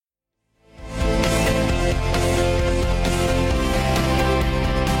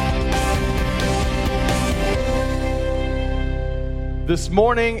This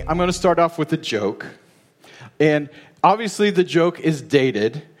morning, I'm going to start off with a joke. And obviously, the joke is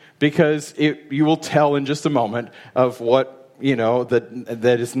dated because you will tell in just a moment of what,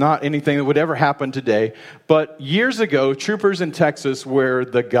 that is not anything that would ever happen today. But years ago, troopers in Texas were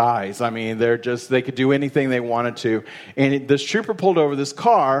the guys. I mean, they could do anything they wanted to. And this trooper pulled over this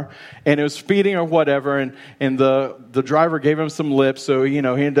car, and it was speeding or whatever, and the driver gave him some lip, so, he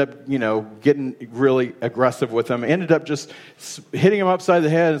ended up, getting really aggressive with him. Ended up just hitting him upside the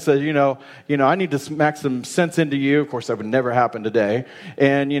head and said, I need to smack some sense into you. Of course, that would never happen today.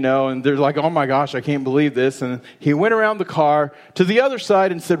 And, and they're like, oh my gosh, I can't believe this. And he went around the car to the other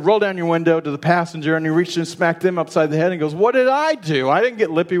side and said, roll down your window to the passenger, and he reached and smacked them upside the head and goes, what did I do? I didn't get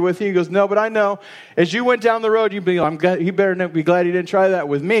lippy with you. He goes, no, but I know. As you went down the road, you better be glad he didn't try that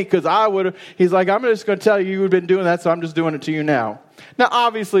with me, because I would have. He's like, I'm just going to tell you you've been doing that, so I'm just doing it to you now. Now,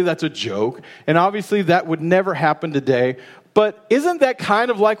 obviously, that's a joke, and obviously that would never happen today. But isn't that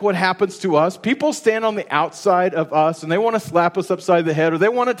kind of like what happens to us? People stand on the outside of us, and they want to slap us upside the head, or they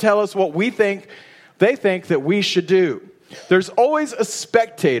want to tell us what they think that we should do. There's always a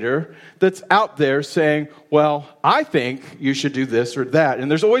spectator that's out there saying, well, I think you should do this or that.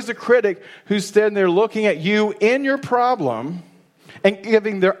 And there's always a critic who's standing there looking at you in your problem and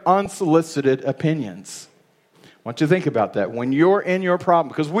giving their unsolicited opinions. I want you to think about that when you're in your problem,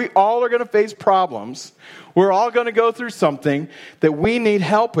 because we all are going to face problems. We're all going to go through something that we need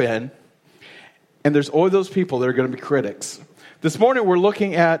help in. And there's always those people that are going to be critics. This morning, we're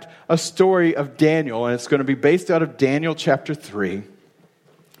looking at a story of Daniel, and it's going to be based out of Daniel chapter 3.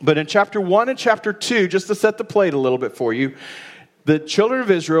 But in chapter 1 and chapter 2, just to set the plate a little bit for you, the children of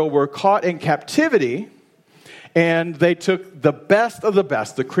Israel were caught in captivity, and they took the best of the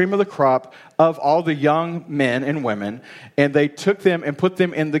best, the cream of the crop of all the young men and women, and they took them and put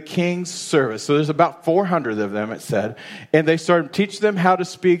them in the king's service. So there's about 400 of them, it said. And they started teaching them how to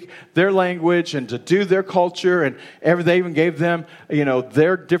speak their language and to do their culture. And they even gave them,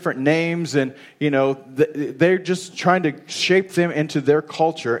 their different names. And, they're just trying to shape them into their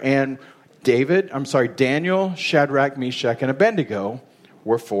culture. And Daniel, Shadrach, Meshach, and Abednego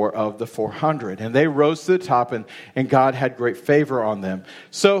were 4 of the 400. And they rose to the top, and God had great favor on them.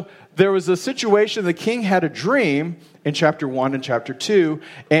 So there was a situation, the king had a dream in chapter 1 and chapter 2,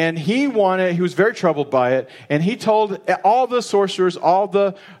 and he was very troubled by it, and he told all the sorcerers, all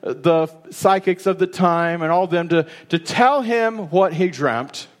the psychics of the time, and all of them to tell him what he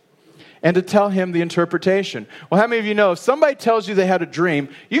dreamt, and to tell him the interpretation. Well, how many of you know if somebody tells you they had a dream,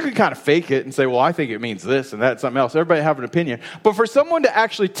 you can kind of fake it and say, well, I think it means this and that, something else. Everybody have an opinion. But for someone to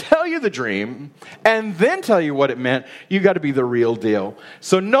actually tell you the dream and then tell you what it meant, you got to be the real deal.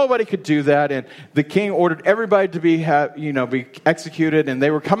 So nobody could do that, and the king ordered everybody to be executed, and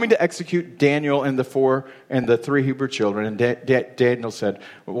they were coming to execute Daniel and the 3 Hebrew children. And Daniel said,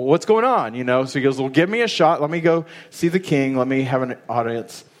 well, what's going on? So he goes, well, give me a shot. Let me go see the king. Let me have an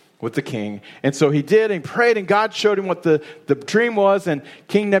audience with the king. And so he did, and he prayed, and God showed him what the dream was, and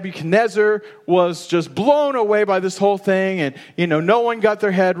King Nebuchadnezzar was just blown away by this whole thing, and, no one got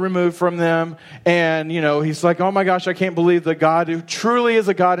their head removed from them, and, he's like, oh my gosh, I can't believe the God who truly is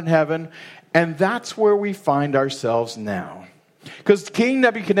a God in heaven. And that's where we find ourselves now. Because King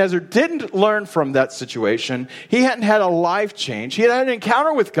Nebuchadnezzar didn't learn from that situation. He hadn't had a life change. He had an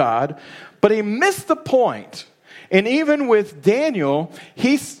encounter with God, but he missed the point. And even with Daniel,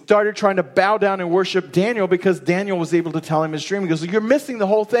 he started trying to bow down and worship Daniel because Daniel was able to tell him his dream. He goes, you're missing the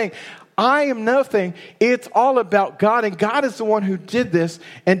whole thing. I am nothing. It's all about God, and God is the one who did this.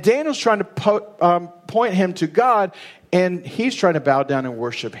 And Daniel's trying to point him to God, and he's trying to bow down and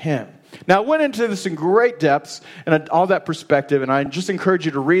worship him. Now, I went into this in great depths and all that perspective, and I just encourage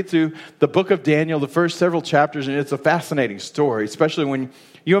you to read through the book of Daniel, the first several chapters, and it's a fascinating story, especially when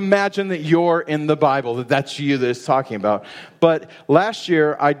you imagine that you're in the Bible, that's you that it's talking about. But last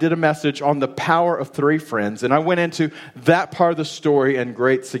year, I did a message on the power of 3 friends, and I went into that part of the story in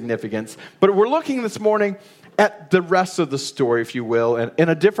great significance. But we're looking this morning at the rest of the story, if you will, and in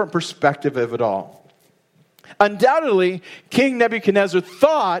a different perspective of it all. Undoubtedly, King Nebuchadnezzar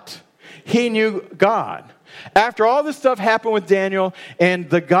thought he knew God. After all this stuff happened with Daniel, and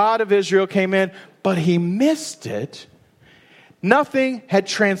the God of Israel came in, but he missed it. Nothing had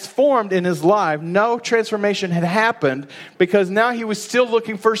transformed in his life. No transformation had happened because now he was still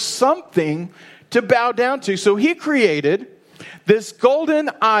looking for something to bow down to. So he created this golden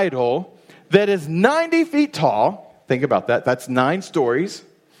idol that is 90 feet tall. Think about that. That's 9 stories.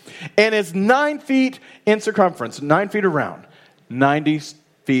 And it's 9 feet in circumference, 9 feet around, 90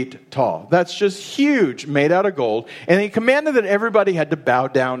 feet tall. That's just huge, made out of gold. And he commanded that everybody had to bow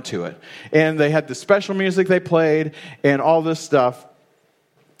down to it. And they had the special music they played and all this stuff.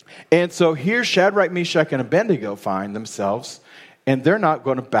 And so here Shadrach, Meshach, and Abednego find themselves, and they're not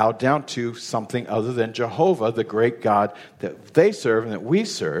going to bow down to something other than Jehovah, the great God that they serve and that we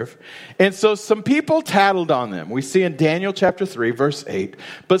serve. And so some people tattled on them. We see in Daniel chapter 3, verse 8.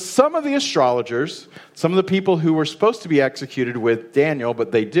 But some of the astrologers, some of the people who were supposed to be executed with Daniel,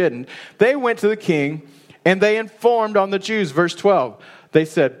 but they didn't, they went to the king and they informed on the Jews. Verse 12, they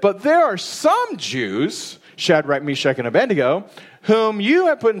said, but there are some Jews, Shadrach, Meshach, and Abednego, whom you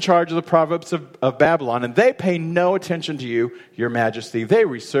have put in charge of the province of Babylon, and they pay no attention to you, your majesty. They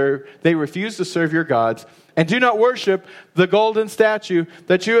refuse to serve your gods, and do not worship the golden statue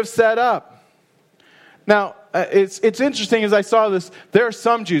that you have set up. Now, it's interesting as I saw this, there are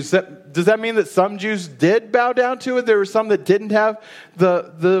some Jews. Does that mean that some Jews did bow down to it? There were some that didn't have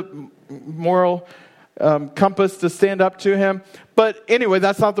the moral compass to stand up to him. But anyway,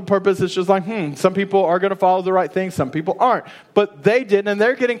 that's not the purpose. It's just like, some people are going to follow the right thing. Some people aren't. But they didn't, and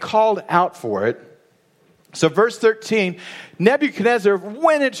they're getting called out for it. So verse 13, Nebuchadnezzar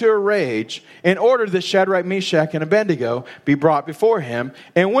went into a rage and ordered that Shadrach, Meshach, and Abednego be brought before him.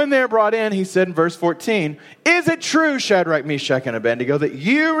 And when they're brought in, he said in verse 14, is it true, Shadrach, Meshach, and Abednego, that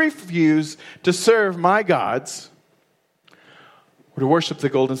you refuse to serve my gods or to worship the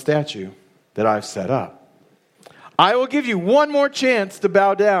golden statue that I've set up? I will give you one more chance to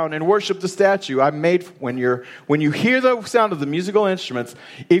bow down and worship the statue I made. When you hear the sound of the musical instruments,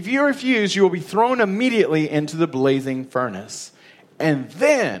 if you refuse, you will be thrown immediately into the blazing furnace. And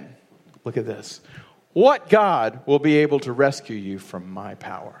then, look at this, what God will be able to rescue you from my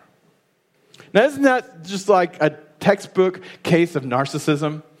power? Now, isn't that just like a textbook case of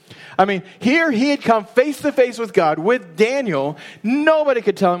narcissism? I mean, here he had come face to face with God, with Daniel. Nobody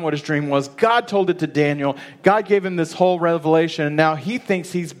could tell him what his dream was. God told it to Daniel. God gave him this whole revelation, and now he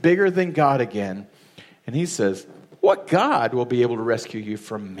thinks he's bigger than God again. And he says, what God will be able to rescue you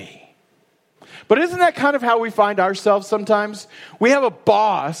from me? But isn't that kind of how we find ourselves sometimes? We have a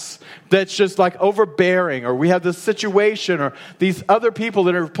boss that's just like overbearing, or we have this situation or these other people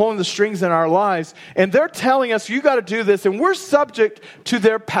that are pulling the strings in our lives, and they're telling us, you got to do this, and we're subject to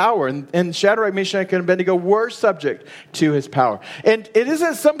their power. And Shadrach, Meshach, and Abednego were subject to his power. And it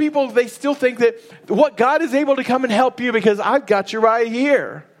isn't some people, they still think that what God is able to come and help you because I've got you right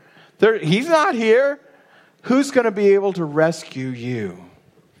here. He's not here. Who's going to be able to rescue you?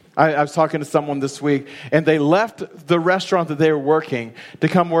 I was talking to someone this week, and they left the restaurant that they were working to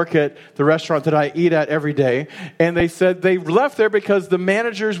come work at the restaurant that I eat at every day. And they said they left there because the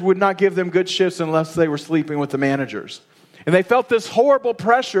managers would not give them good shifts unless they were sleeping with the managers. And they felt this horrible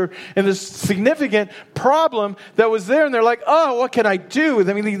pressure and this significant problem that was there. And they're like, oh, what can I do?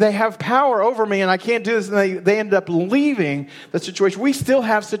 I mean, they have power over me and I can't do this. And they ended up leaving the situation. We still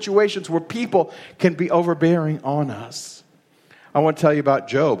have situations where people can be overbearing on us. I want to tell you about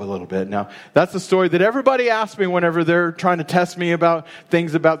Job a little bit. Now, that's the story that everybody asks me whenever they're trying to test me about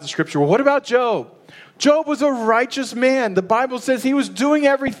things about the scripture. Well, what about Job? Job was a righteous man. The Bible says he was doing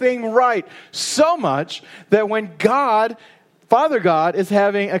everything right. So much that when Father God is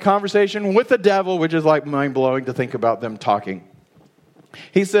having a conversation with the devil, which is like mind-blowing to think about them talking.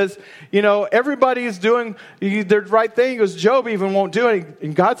 He says, everybody is doing the right thing. He goes, Job even won't do it.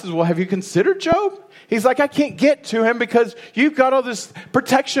 And God says, well, have you considered Job? He's like, I can't get to him because you've got all this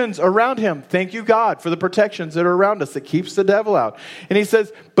protections around him. Thank you, God, for the protections that are around us that keeps the devil out. And he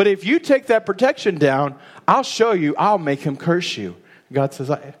says, but if you take that protection down, I'll show you, I'll make him curse you. God says,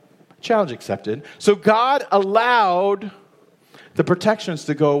 challenge accepted. So God allowed the protections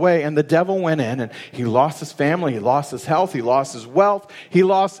to go away, and the devil went in, and he lost his family, he lost his health, he lost his wealth, he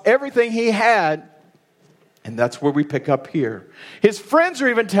lost everything he had. And that's where we pick up here. His friends are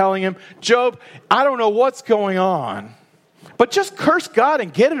even telling him, Job, I don't know what's going on, but just curse God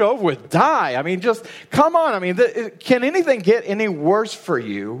and get it over with. Die. I mean, just come on. I mean, can anything get any worse for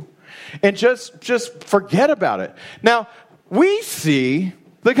you? And just forget about it. Now, we see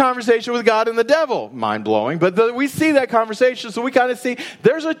the conversation with God and the devil. Mind-blowing. But we see that conversation, so we kind of see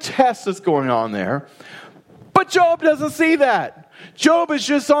there's a test that's going on there. But Job doesn't see that. Job is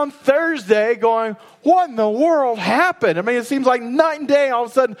just on Thursday going, what in the world happened? I mean, it seems like night and day. All of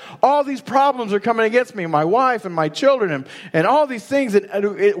a sudden, all these problems are coming against me, my wife and my children, and all these things.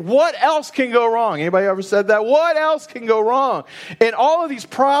 And what else can go wrong? Anybody ever said that? What else can go wrong? And all of these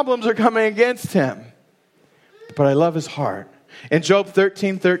problems are coming against him. But I love his heart. In Job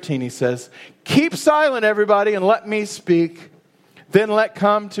 13:13, he says, keep silent, everybody, and let me speak. Then let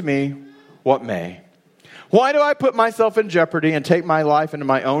come to me what may. Why do I put myself in jeopardy and take my life into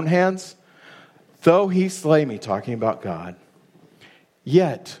my own hands? Though he slay me, talking about God,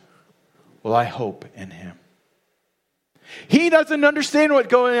 yet will I hope in him. He doesn't understand what's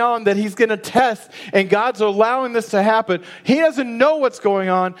going on that he's going to test, and God's allowing this to happen. He doesn't know what's going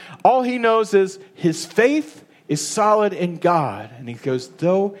on. All he knows is his faith is solid in God. And he goes,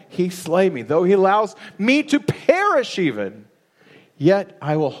 though he slay me, though he allows me to perish even, yet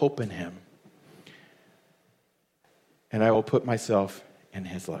I will hope in him. And I will put myself in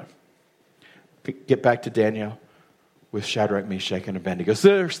his love. Get back to Daniel with Shadrach, Meshach, and Abednego.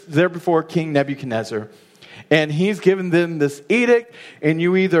 So they're before King Nebuchadnezzar. And he's given them this edict, and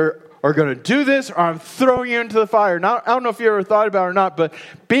you either are going to do this or I'm throwing you into the fire. Now, I don't know if you ever thought about it or not, but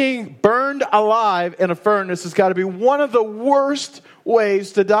being burned alive in a furnace has got to be one of the worst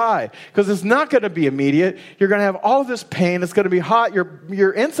ways to die, because it's not going to be immediate. You're going to have all this pain. It's going to be hot.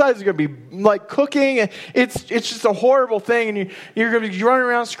 Your insides are going to be like cooking. It's just a horrible thing, and you're going to be running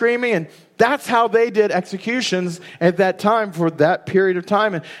around screaming. And that's how they did executions at that time for that period of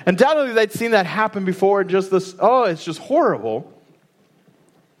time. And undoubtedly they'd seen that happen before, and just this, it's just horrible.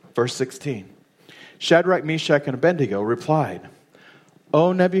 Verse 16. Shadrach, Meshach, and Abednego replied,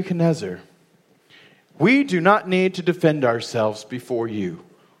 O Nebuchadnezzar, we do not need to defend ourselves before you.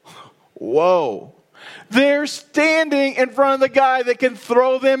 Whoa. They're standing in front of the guy that can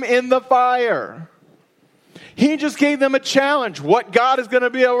throw them in the fire. He just gave them a challenge. What God is going to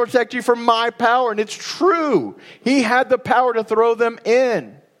be able to protect you from my power? And it's true. He had the power to throw them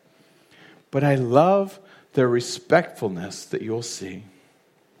in. But I love their respectfulness that you'll see.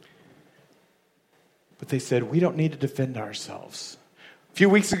 But they said, we don't need to defend ourselves. A few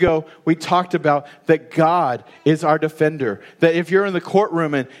weeks ago, we talked about that God is our defender. That if you're in the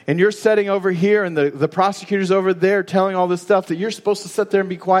courtroom and you're sitting over here and the prosecutor's over there telling all this stuff, that you're supposed to sit there and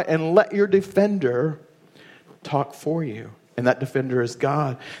be quiet and let your defender talk for you. And that defender is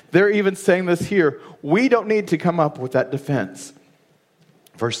God. They're even saying this here. We don't need to come up with that defense.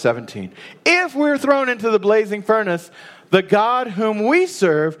 Verse 17. If we're thrown into the blazing furnace, the God whom we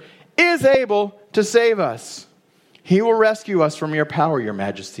serve is able to save us. He will rescue us from your power, your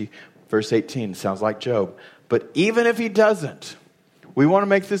majesty. Verse 18 sounds like Job. But even if he doesn't, we want to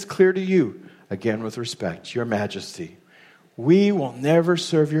make this clear to you, again with respect, your majesty. We will never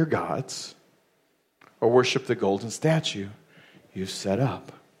serve your gods or worship the golden statue you've set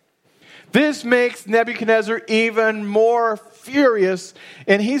up. This makes Nebuchadnezzar even more furious,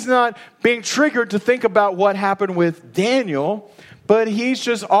 and he's not being triggered to think about what happened with Daniel, but he's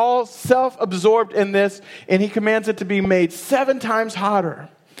just all self-absorbed in this, and he commands it to be made 7 times hotter.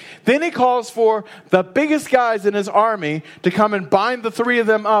 Then he calls for the biggest guys in his army to come and bind the 3 of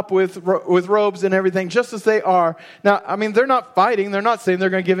them up with robes and everything, just as they are. Now, I mean, they're not fighting. They're not saying they're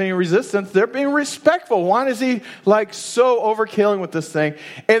going to give any resistance. They're being respectful. Why is he like so overkilling with this thing?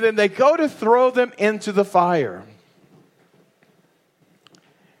 And then they go to throw them into the fire.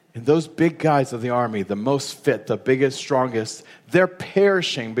 And those big guys of the army, the most fit, the biggest, strongest, they're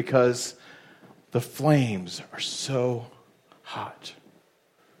perishing because the flames are so hot.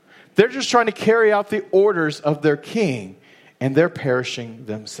 They're just trying to carry out the orders of their king, and they're perishing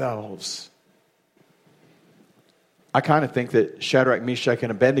themselves. I kind of think that Shadrach, Meshach,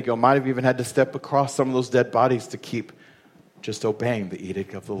 and Abednego might have even had to step across some of those dead bodies to keep just obeying the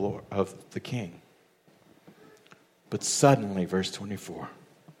edict of the Lord, of the king. But suddenly, verse 24.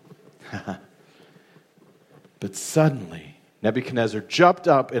 But suddenly, Nebuchadnezzar jumped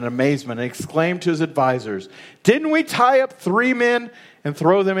up in amazement and exclaimed to his advisors, didn't we tie up 3 men and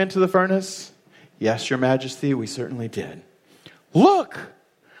throw them into the furnace? Yes, your majesty, we certainly did. Look,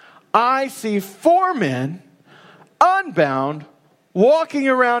 I see 4 men unbound, walking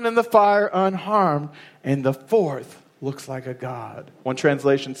around in the fire unharmed, and the 4th looks like a god. One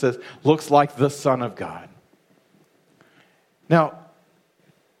translation says, looks like the Son of God. Now,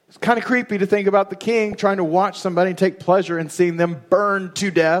 it's kind of creepy to think about the king trying to watch somebody and take pleasure in seeing them burned to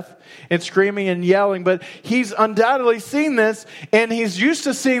death and screaming and yelling. But he's undoubtedly seen this, and he's used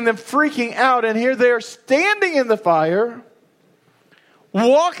to seeing them freaking out. And here they are standing in the fire,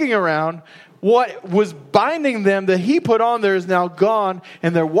 walking around. What was binding them that he put on there is now gone,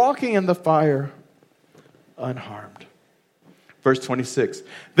 and they're walking in the fire unharmed. Verse 26.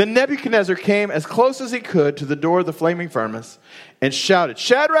 Then Nebuchadnezzar came as close as he could to the door of the flaming furnace and shouted,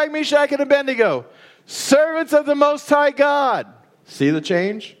 Shadrach, Meshach, and Abednego, servants of the Most High God. See the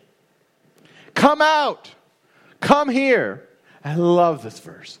change? Come out. Come here. I love this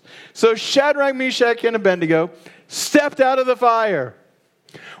verse. So Shadrach, Meshach, and Abednego stepped out of the fire,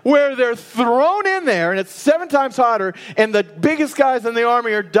 where they're thrown in there, and it's 7 times hotter, and the biggest guys in the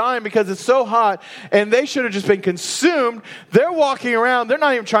army are dying because it's so hot, and they should have just been consumed. They're walking around. They're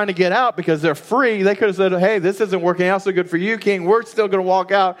not even trying to get out because they're free. They could have said, hey, this isn't working out so good for you, king. We're still going to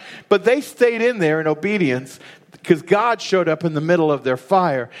walk out. But they stayed in there in obedience, because God showed up in the middle of their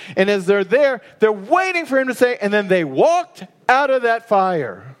fire. And as they're there, they're waiting for him to say, and then they walked out of that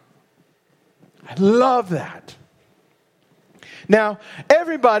fire. I love that. Now,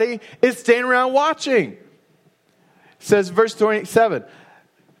 everybody is standing around watching. It says, verse 27,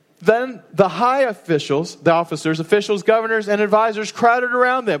 then the high officials, the officers, governors, and advisors crowded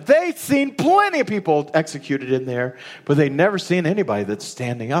around them. They'd seen plenty of people executed in there, but they'd never seen anybody that's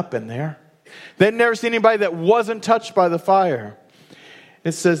standing up in there. They'd never seen anybody that wasn't touched by the fire.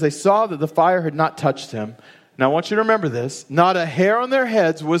 It says they saw that the fire had not touched them. Now I want you to remember this. Not a hair on their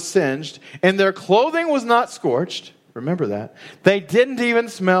heads was singed, and their clothing was not scorched. Remember that. They didn't even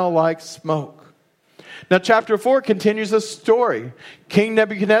smell like smoke. Now, chapter 4 continues the story. King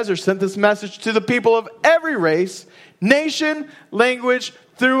Nebuchadnezzar sent this message to the people of every race, nation, language,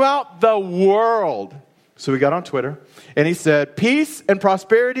 throughout the world. So he got on Twitter, and he said, peace and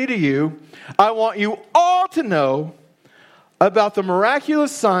prosperity to you. I want you all to know about the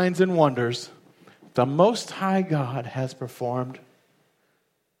miraculous signs and wonders the Most High God has performed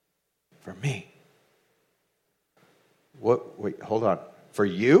for me. What? Wait, hold on. For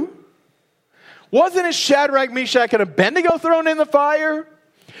you? Wasn't it Shadrach, Meshach, and Abednego thrown in the fire?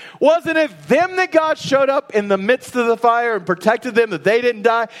 Wasn't it them that God showed up in the midst of the fire and protected them, that they didn't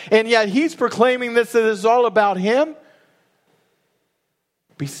die? And yet he's proclaiming this, that it's all about him.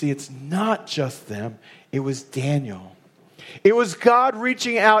 But you see, it's not just them. It was Daniel. It was God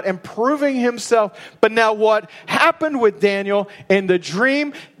reaching out and proving himself. But now what happened with Daniel in the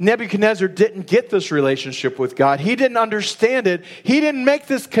dream, Nebuchadnezzar didn't get this relationship with God. He didn't understand it. He didn't make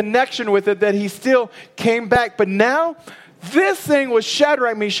this connection with it that he still came back. But now this thing with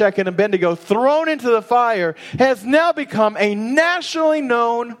Shadrach, Meshach, and Abednego thrown into the fire has now become a nationally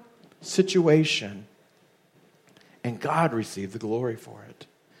known situation. And God received the glory for it.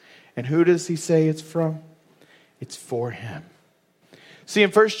 And who does he say it's from? It's for him. See, in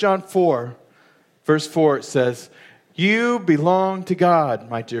 1 John 4, verse 4, it says, you belong to God,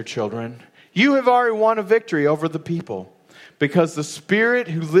 my dear children. You have already won a victory over the people, because the Spirit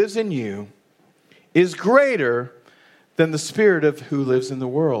who lives in you is greater than the spirit of who lives in the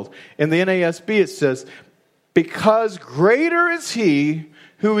world. In the NASB, it says, because greater is he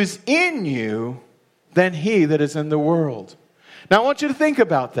who is in you than he that is in the world. Now, I want you to think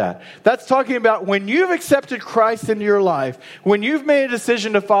about that. That's talking about when you've accepted Christ into your life, when you've made a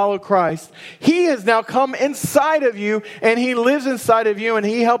decision to follow Christ, he has now come inside of you, and he lives inside of you, and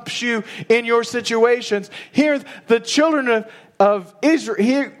he helps you in your situations. Here, the children of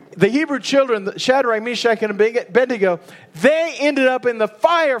Israel, the Hebrew children, Shadrach, Meshach, and Abednego, they ended up in the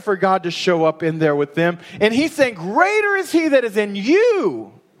fire for God to show up in there with them. And he's saying, greater is he that is in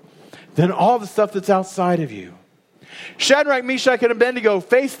you than all the stuff that's outside of you. Shadrach, Meshach, and Abednego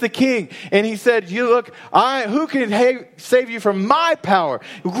faced the king, and he said, "You look, who can save you from my power?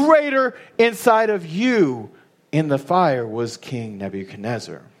 Greater inside of you in the fire was King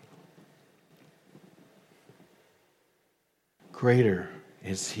Nebuchadnezzar." Greater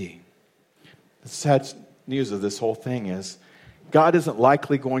is he. The sad news of this whole thing is God isn't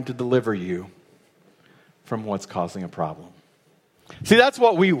likely going to deliver you from what's causing a problem. See, that's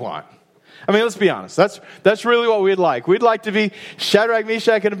what we want. I mean, let's be honest. That's really what we'd like. We'd like to be Shadrach,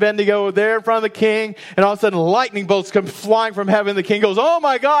 Meshach, and Abednego there in front of the king, and all of a sudden lightning bolts come flying from heaven. The king goes, "Oh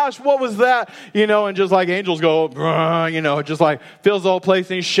my gosh, what was that?" And just like angels go, just like fills the whole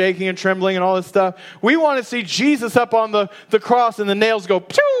place, and he's shaking and trembling and all this stuff. We want to see Jesus up on the cross, and the nails go,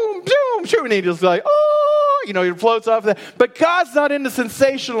 boom, boom, boom, and he just like, oh, he floats off that. But God's not into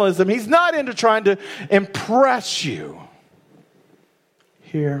sensationalism. He's not into trying to impress you.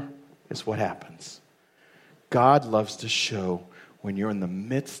 Here is what happens. God loves to show when you're in the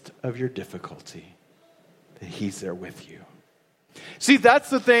midst of your difficulty that he's there with you. See, that's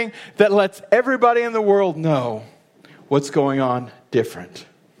the thing that lets everybody in the world know what's going on different.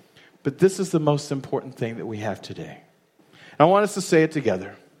 But this is the most important thing that we have today. I want us to say it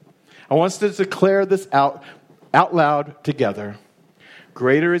together. I want us to declare this out loud together.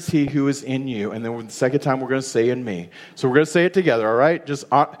 Greater is he who is in you. And then the second time we're going to say in me. So we're going to say it together, all right? Just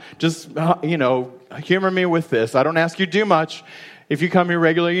humor me with this. I don't ask you to do much. If you come here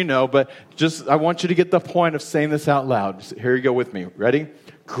regularly, but I want you to get the point of saying this out loud. Here you go with me. Ready?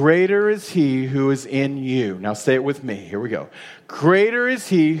 Greater is he who is in you. Now say it with me. Here we go. Greater is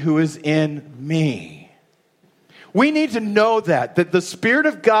he who is in me. We need to know that the Spirit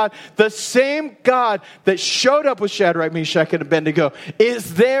of God, the same God that showed up with Shadrach, Meshach, and Abednego,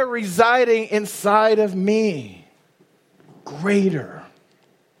 is there residing inside of me. Greater.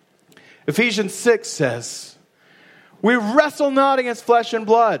 Ephesians 6 says, We wrestle not against flesh and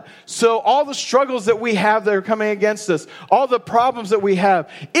blood. So all the struggles that we have that are coming against us, all the problems that we have,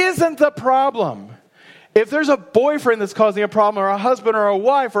 isn't the problem. If there's a boyfriend that's causing a problem, or a husband or a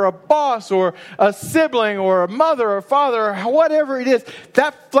wife or a boss or a sibling or a mother or father or whatever it is,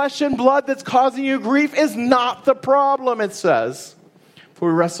 that flesh and blood that's causing you grief is not the problem, it says. For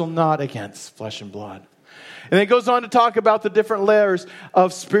we wrestle not against flesh and blood. And it goes on to talk about the different layers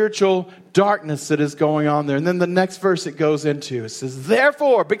of spiritual darkness that is going on there. And then the next verse it goes into, it says,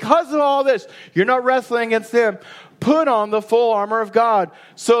 therefore, because of all this, you're not wrestling against them. Put on the full armor of God,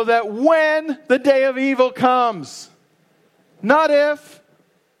 so that when the day of evil comes, not if,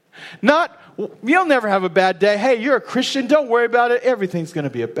 not, you'll never have a bad day. Hey, you're a Christian, don't worry about it. Everything's going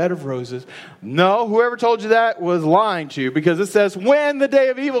to be a bed of roses. No, whoever told you that was lying to you, because it says, when the day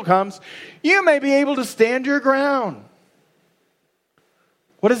of evil comes, you may be able to stand your ground.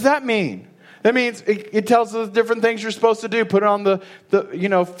 What does that mean? That means it tells us different things you're supposed to do. Put on the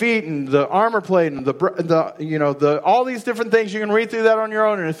feet and the armor plate and the all these different things. You can read through that on your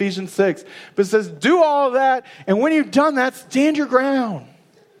own in Ephesians 6. But it says, do all of that, and when you've done that, stand your ground.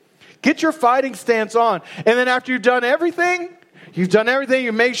 Get your fighting stance on. And then after you've done everything,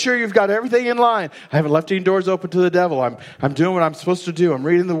 you make sure you've got everything in line. I haven't left any doors open to the devil. I'm doing what I'm supposed to do. I'm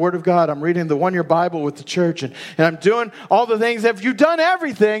reading the Word of God. I'm reading the 1 Year Bible with the church. And I'm doing all the things. If you've done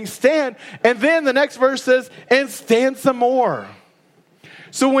everything, stand. And then the next verse says, and stand some more.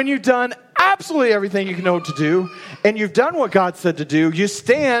 So when you've done absolutely everything you know to do, and you've done what God said to do, you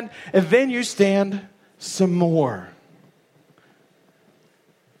stand, and then you stand some more.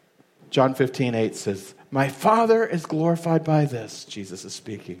 John 15:8 says, my Father is glorified by this, Jesus is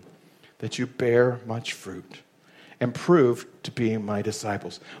speaking, that you bear much fruit and prove to be my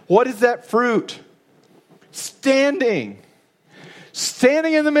disciples. What is that fruit? Standing.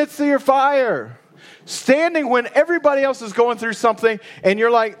 Standing in the midst of your fire. Standing when everybody else is going through something and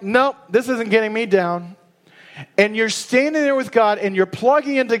you're like, nope, this isn't getting me down. And you're standing there with God and you're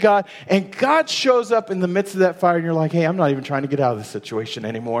plugging into God, and God shows up in the midst of that fire, and you're like, hey, I'm not even trying to get out of this situation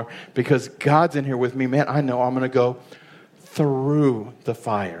anymore because God's in here with me. Man, I know I'm going to go through the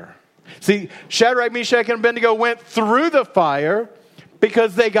fire. See, Shadrach, Meshach, and Abednego went through the fire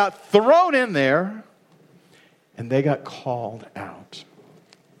because they got thrown in there and they got called out.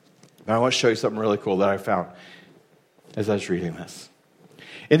 Now I want to show you something really cool that I found as I was reading this.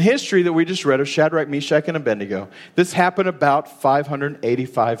 In history that we just read of Shadrach, Meshach, and Abednego, this happened about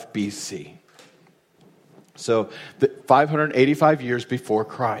 585 BC. So 585 years before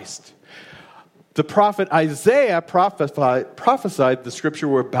Christ. The prophet Isaiah prophesied the scripture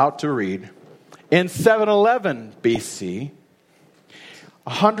we're about to read in 711 BC,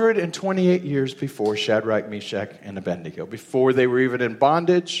 128 years before Shadrach, Meshach, and Abednego, before they were even in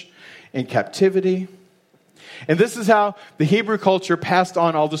bondage, in captivity. And this is how the Hebrew culture passed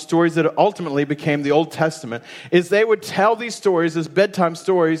on all the stories that ultimately became the Old Testament, is they would tell these stories as bedtime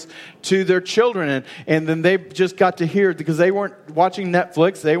stories to their children. And then they just got to hear it because they weren't watching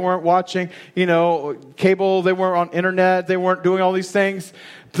Netflix. They weren't watching, cable. They weren't on internet. They weren't doing all these things.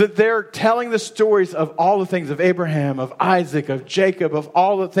 That they're telling the stories of all the things of Abraham, of Isaac, of Jacob, of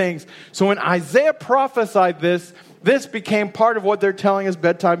all the things. So when Isaiah prophesied this became part of what they're telling as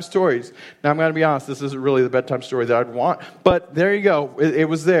bedtime stories. Now, I'm going to be honest, this isn't really the bedtime story that I'd want, but there you go. It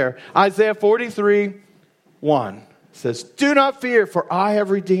was there. Isaiah 43:1 says, do not fear, for I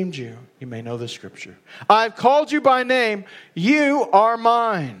have redeemed you. You may know the scripture. I've called you by name. You are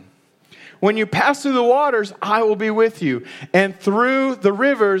mine. When you pass through the waters, I will be with you. And through the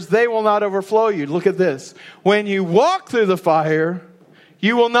rivers, they will not overflow you. Look at this. When you walk through the fire,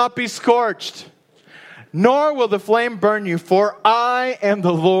 you will not be scorched, nor will the flame burn you, for I am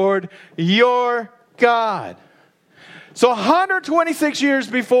the Lord your God. So 126 years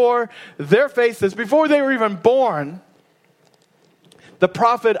before their faces, before they were even born, the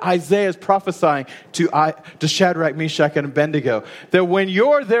prophet Isaiah is prophesying to Shadrach, Meshach, and Abednego that when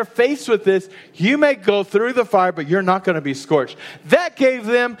you're there faced with this, you may go through the fire, but you're not going to be scorched. That gave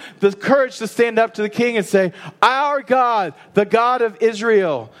them the courage to stand up to the king and say, our God, the God of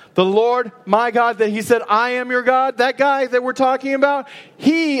Israel, the Lord, my God, that he said, I am your God. That guy that we're talking about,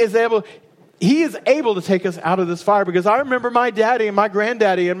 he is able to take us out of this fire. Because I remember my daddy and my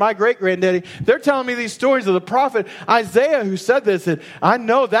granddaddy and my great-granddaddy, they're telling me these stories of the prophet Isaiah who said this, and I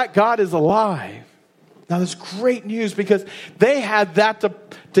know that God is alive. Now, that's great news because they had that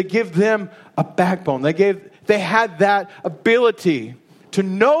to give them a backbone. They had that ability to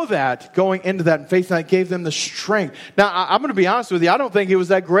know that going into that and facing that gave them the strength. Now, I'm going to be honest with you. I don't think it was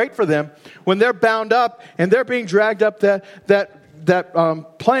that great for them when they're bound up and they're being dragged up that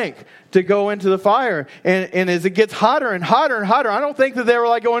plank to go into the fire. And as it gets hotter and hotter and hotter, I don't think that they were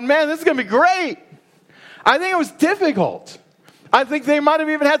like going, man, this is going to be great. I think it was difficult. I think they might have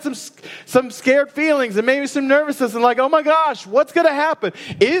even had some scared feelings and maybe some nervousness and like, oh my gosh, what's going to happen?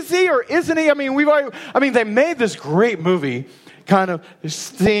 Is he or isn't he? I mean, they made this great movie kind of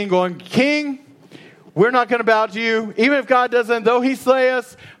scene going, King, we're not going to bow to you. Even if God doesn't, though he slay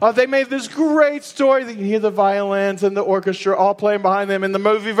us. They made this great story. You hear the violins and the orchestra all playing behind them in the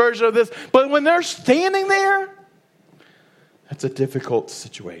movie version of this. But when they're standing there, that's a difficult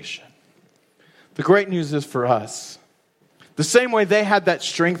situation. The great news is for us, the same way they had that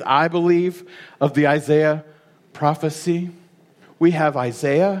strength, I believe, of the Isaiah prophecy, we have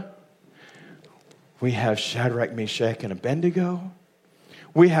Isaiah, we have Shadrach, Meshach, and Abednego,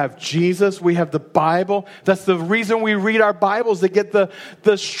 we have Jesus, we have the Bible. That's the reason we read our Bibles, to get the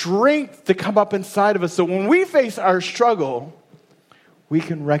strength to come up inside of us. So when we face our struggle, we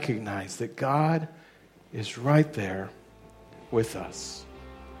can recognize that God is right there with us.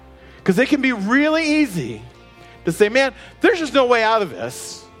 Because it can be really easy to say, man, there's just no way out of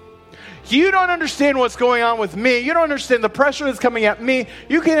this. You don't understand what's going on with me. You don't understand the pressure that's coming at me.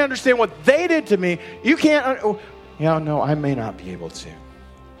 You can't understand what they did to me. You can't, no, I may not be able to.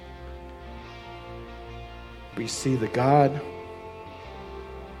 But you see, the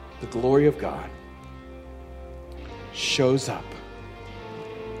glory of God shows up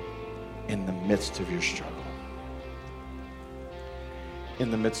in the midst of your struggle,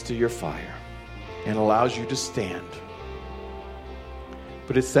 in the midst of your fire, and allows you to stand.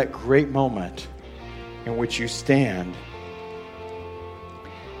 But it's that great moment in which you stand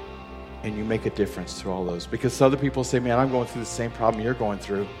and you make a difference through all those. Because other people say, man, I'm going through the same problem you're going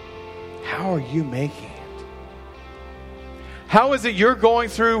through. How are you making it? How is it you're going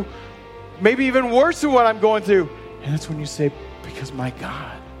through maybe even worse than what I'm going through? And that's when you say, because my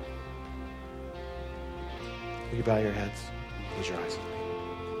God. Will you bow your heads? Close your eyes.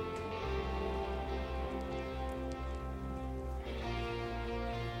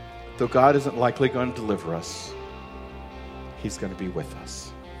 Though God isn't likely going to deliver us, he's going to be with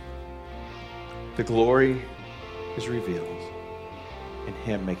us. The glory is revealed in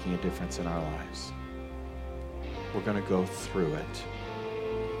him making a difference in our lives. We're going to go through it.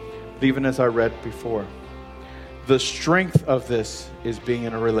 But even as I read before, the strength of this is being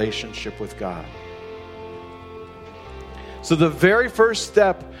in a relationship with God. So the very first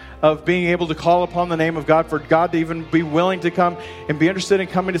step of being able to call upon the name of God, for God to even be willing to come and be interested in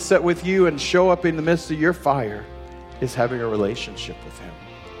coming to sit with you and show up in the midst of your fire, is having a relationship with him.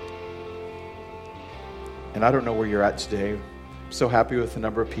 And I don't know where you're at today. I'm so happy with the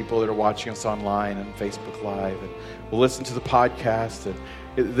number of people that are watching us online and Facebook Live and will listen to the podcast. And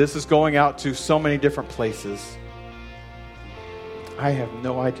this is going out to so many different places. I have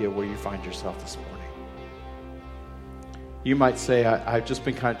no idea where you find yourself this morning. You might say, I've just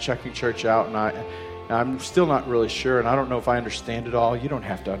been kind of checking church out, and I'm still not really sure, and I don't know if I understand it all. You don't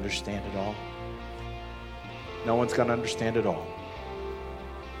have to understand it all. No one's going to understand it all.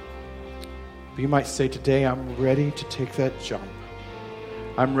 But you might say, today I'm ready to take that jump.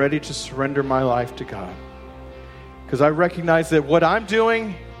 I'm ready to surrender my life to God. Because I recognize that what I'm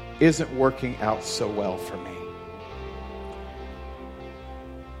doing isn't working out so well for me.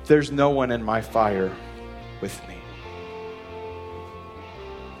 There's no one in my fire with me.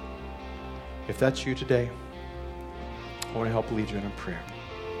 If that's you today, I want to help lead you in a prayer.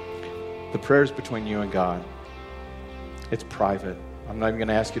 The prayer is between you and God. It's private. I'm not even going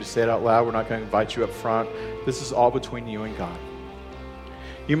to ask you to say it out loud. We're not going to invite you up front. This is all between you and God.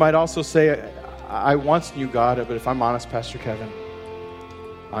 You might also say, I once knew God, but if I'm honest, Pastor Kevin,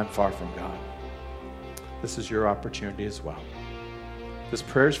 I'm far from God. This is your opportunity as well. This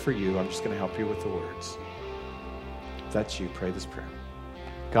prayer is for you. I'm just going to help you with the words. If that's you, pray this prayer.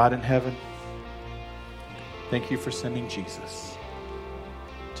 God in heaven, thank you for sending Jesus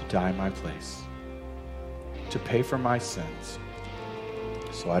to die in my place, to pay for my sins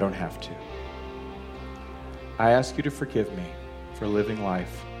so I don't have to. I ask you to forgive me for living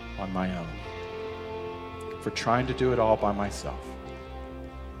life on my own, for trying to do it all by myself.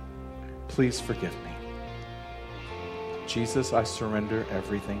 Please forgive me. Jesus, I surrender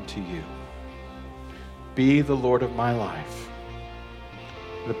everything to you. Be the Lord of my life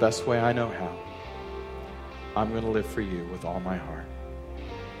the best way I know how. I'm going to live for you with all my heart.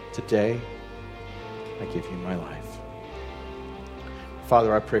 Today, I give you my life.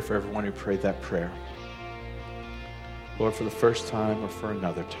 Father, I pray for everyone who prayed that prayer. Lord, for the first time or for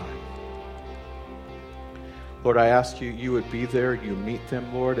another time. Lord, I ask you would be there, you meet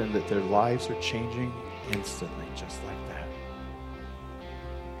them, Lord, and that their lives are changing instantly, just like that.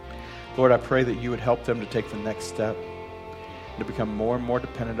 Lord, I pray that you would help them to take the next step and to become more and more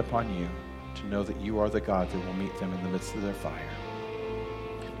dependent upon you, to know that you are the God that will meet them in the midst of their fire.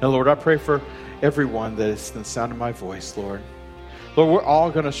 Now, Lord, I pray for everyone that is in the sound of my voice, Lord. Lord, we're all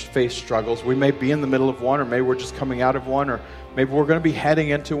going to face struggles. We may be in the middle of one, or maybe we're just coming out of one, or maybe we're going to be heading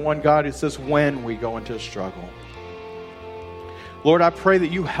into one. God, it says when we go into a struggle. Lord, I pray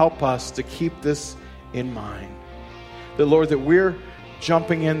that you help us to keep this in mind. That, Lord, that we're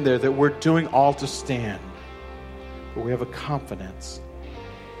jumping in there, that we're doing all to stand. But we have a confidence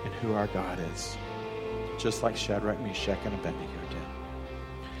in who our God is. Just like Shadrach, Meshach, and Abednego did.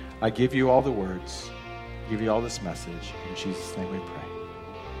 I give you all the words. I give you all this message. In Jesus' name we pray.